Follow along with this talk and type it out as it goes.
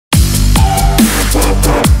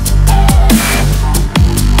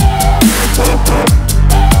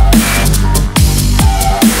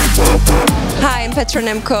Petra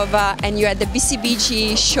Nemcova, and you're at the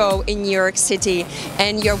BCBG show in New York City,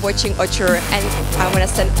 and you're watching Hoture, and I want to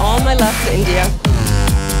send all my love to India.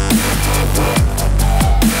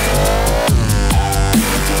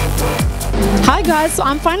 Hi guys, so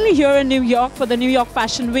I'm finally here in New York for the New York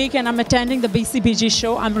Fashion Week, and I'm attending the BCBG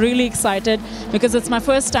show. I'm really excited because it's my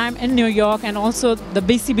first time in New York and also the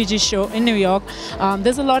BCBG show in New York.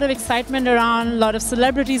 There's a lot of excitement around, a lot of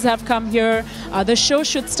celebrities have come here. The show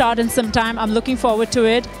should start in some time. I'm looking forward to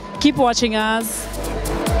it. Keep watching us.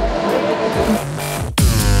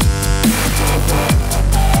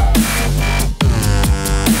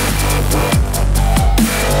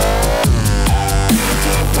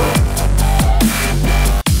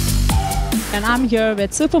 And I'm here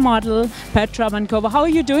with Supermodel Petra. How are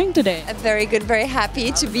you doing today? Very good, very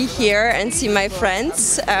happy to be here and see my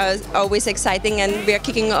friends. Always exciting, and we are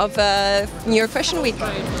kicking off New York Fashion Week.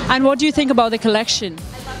 And what do you think about the collection?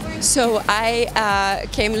 So I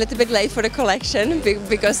came a little bit late for the collection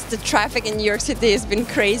because the traffic in New York City has been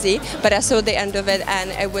crazy, but I saw the end of it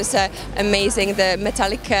and it was amazing, the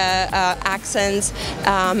metallic accents,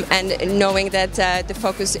 and knowing that the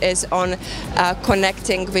focus is on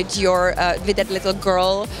connecting with your with that little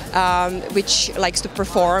girl which likes to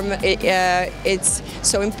perform. It's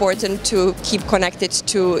so important to keep connected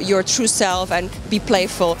to your true self and be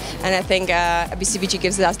playful, and I think BCBG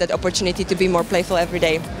gives us that opportunity to be more playful every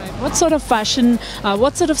day. What sort of fashion,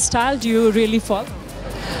 what sort of style do you really follow?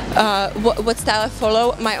 What style I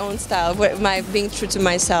follow? My own style, my being true to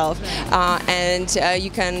myself, and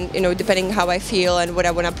you can, you know, depending how I feel and what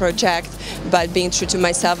I want to project, but being true to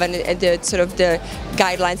myself, and the sort of the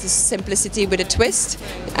guidelines is simplicity with a twist,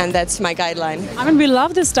 and that's my guideline. I mean, we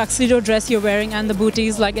love this tuxedo dress you're wearing and the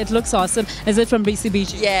booties, like it looks awesome. Is it from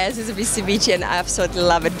BCBG? Yes, it's a BCBG, and I absolutely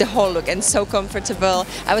love it, the whole look, and so comfortable.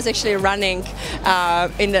 I was actually running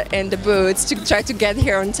in the boots to try to get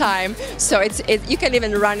here on time, so you can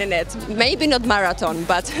even run in it. Maybe not marathon,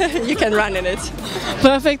 but you can run in it.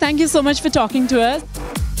 Perfect. Thank you so much for talking to us.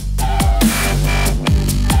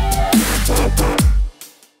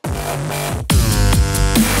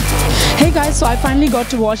 Hey guys, so I finally got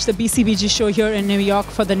to watch the BCBG show here in New York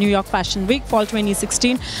for the New York Fashion Week, Fall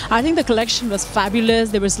 2016. I think the collection was fabulous.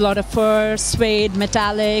 There was a lot of fur, suede,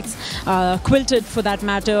 metallics, quilted for that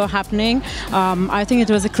matter happening. I think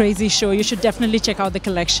it was a crazy show. You should definitely check out the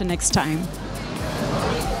collection next time.